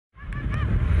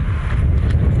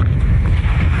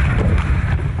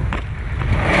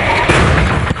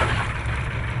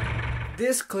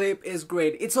This clip is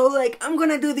great. It's all like, I'm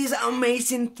gonna do this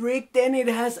amazing trick, then it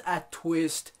has a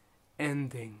twist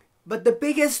ending. But the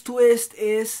biggest twist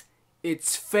is,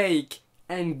 it's fake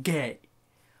and gay.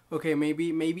 Okay,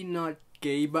 maybe not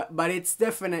gay, but it's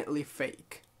definitely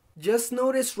fake. Just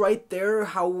notice right there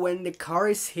how when the car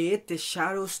is hit, the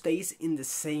shadow stays in the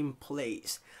same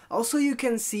place. Also, you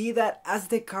can see that as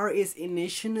the car is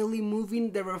initially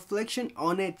moving, the reflection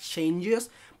on it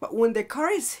changes, but when the car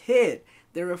is hit,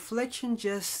 the reflection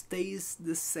just stays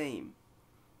the same.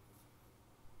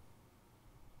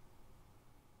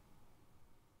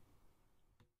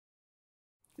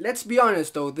 Let's be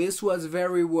honest though, this was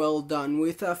very well done.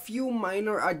 With a few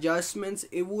minor adjustments,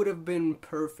 it would have been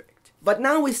perfect. But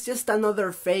now it's just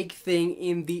another fake thing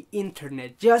in the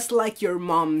internet, just like your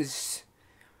mom's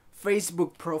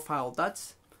Facebook profile.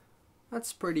 That's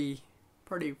pretty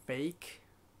fake.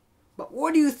 But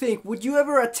what do you think? Would you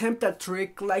ever attempt a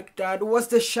trick like that? Was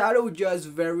the shadow just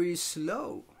very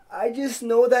slow? I just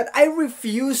know that I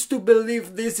refuse to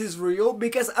believe this is real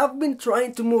because I've been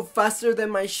trying to move faster than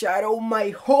my shadow my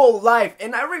whole life,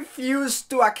 and I refuse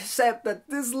to accept that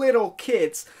these little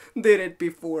kids did it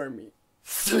before me.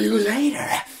 See you later,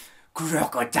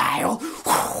 crocodile.